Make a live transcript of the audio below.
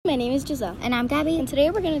my name is Giselle. And I'm Gabby. And today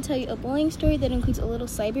we're going to tell you a bullying story that includes a little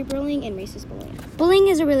cyberbullying and racist bullying. Bullying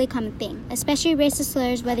is a really common thing, especially racist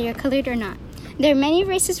slurs, whether you're colored or not. There are many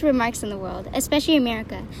racist remarks in the world, especially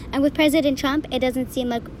America. And with President Trump, it doesn't seem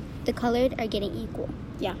like the colored are getting equal.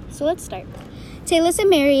 Yeah, so let's start. Taylissa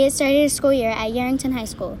Marriott started his school year at Yarrington High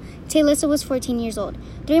School. Taylissa was 14 years old.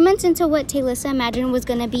 3 months into what Taylissa imagined was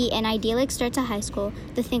going to be an idyllic start to high school,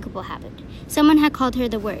 the thinkable happened. Someone had called her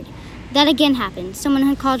the word. That again happened. Someone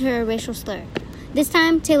had called her a racial slur. This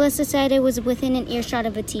time, Taylissa said it was within an earshot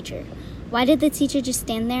of a teacher. Why did the teacher just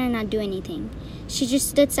stand there and not do anything? She just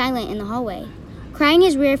stood silent in the hallway. Crying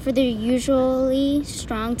is rare for the usually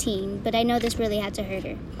strong teen, but I know this really had to hurt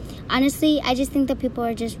her. Honestly, I just think that people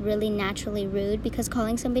are just really naturally rude because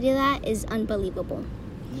calling somebody that is unbelievable.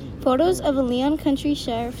 Photos of a Leon County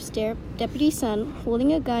Sheriff's deputy's son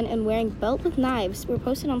holding a gun and wearing belt with knives were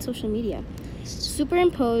posted on social media.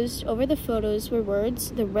 Superimposed over the photos were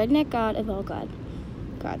words, "the redneck god of all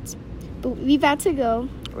gods." But we've got to go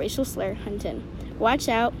racial slur hunting. Watch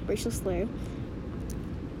out, racial slur.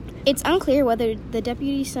 It's unclear whether the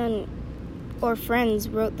deputy's son or friends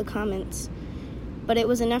wrote the comments, but it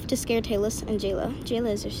was enough to scare Taylissa and Jayla.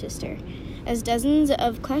 Jayla is her sister. As dozens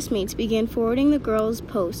of classmates began forwarding the girls'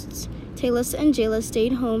 posts, Taylissa and Jayla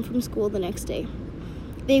stayed home from school the next day.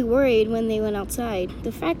 They worried when they went outside.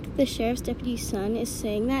 The fact that the sheriff's deputy's son is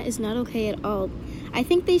saying that is not okay at all. I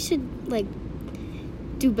think they should,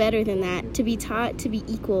 do better than that, to be taught to be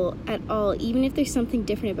equal at all, even if there's something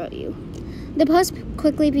different about you. The post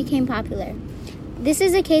quickly became popular. This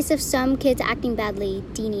is a case of some kids acting badly,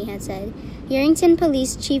 Deanie had said. Yarrington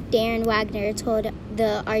Police Chief Darren Wagner told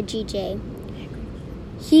the RGJ.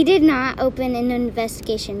 He did not open an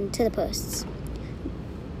investigation to the posts.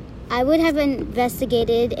 I would have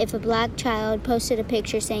investigated if a black child posted a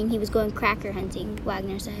picture saying he was going cracker hunting,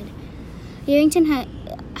 Wagner said. Yarrington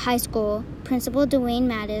High School Principal Dwayne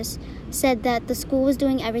Mattis said that the school was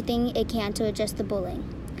doing everything it can to address the bullying.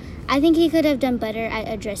 I think he could have done better at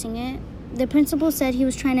addressing it. The principal said he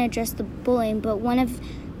was trying to address the bullying, but one of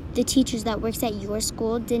the teachers that works at your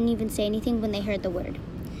school didn't even say anything when they heard the word.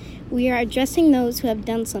 We are addressing those who have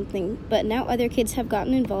done something, but now other kids have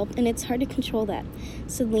gotten involved, and it's hard to control that,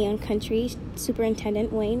 said Leon County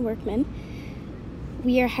Superintendent Wayne Workman.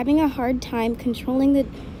 We are having a hard time controlling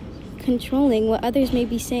what others may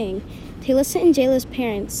be saying. Taylissa and Jayla's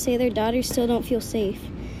parents say their daughters still don't feel safe.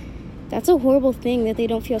 That's a horrible thing that they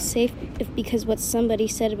don't feel safe because what somebody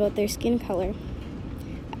said about their skin color.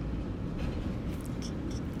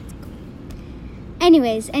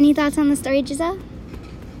 Anyways, any thoughts on the story, Giselle?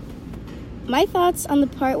 My thoughts on the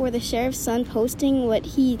part where the sheriff's son posting what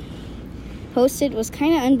he posted was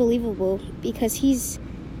kind of unbelievable because he's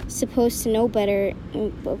supposed to know better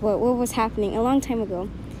what was happening a long time ago.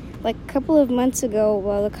 Like a couple of months ago,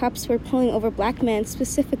 while the cops were pulling over black men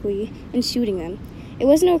specifically and shooting them. It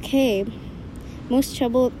wasn't okay. More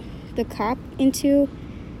trouble the cop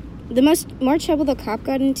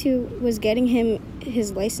got into was getting him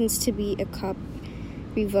his license to be a cop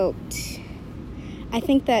revoked. I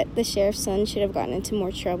think that the sheriff's son should have gotten into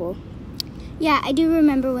more trouble. Yeah, I do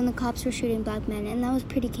remember when the cops were shooting black men, and that was a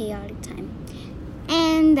pretty chaotic time.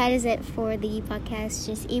 And that is it for the podcast.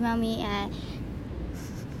 Just email me at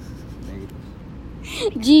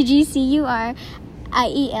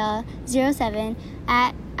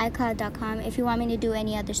ggcuriel07@icloud.com if you want me to do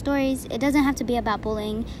any other stories. It doesn't have to be about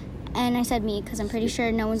bullying. And I said me because I'm pretty sure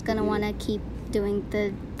no one's going to want to keep doing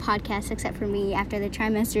the podcast except for me after the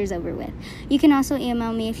trimester is over with. You can also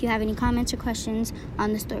email me if you have any comments or questions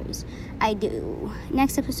on the stories. I do.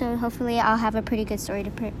 Next episode, hopefully I'll have a pretty good story to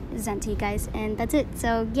present to you guys. And that's it.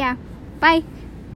 So, yeah. Bye.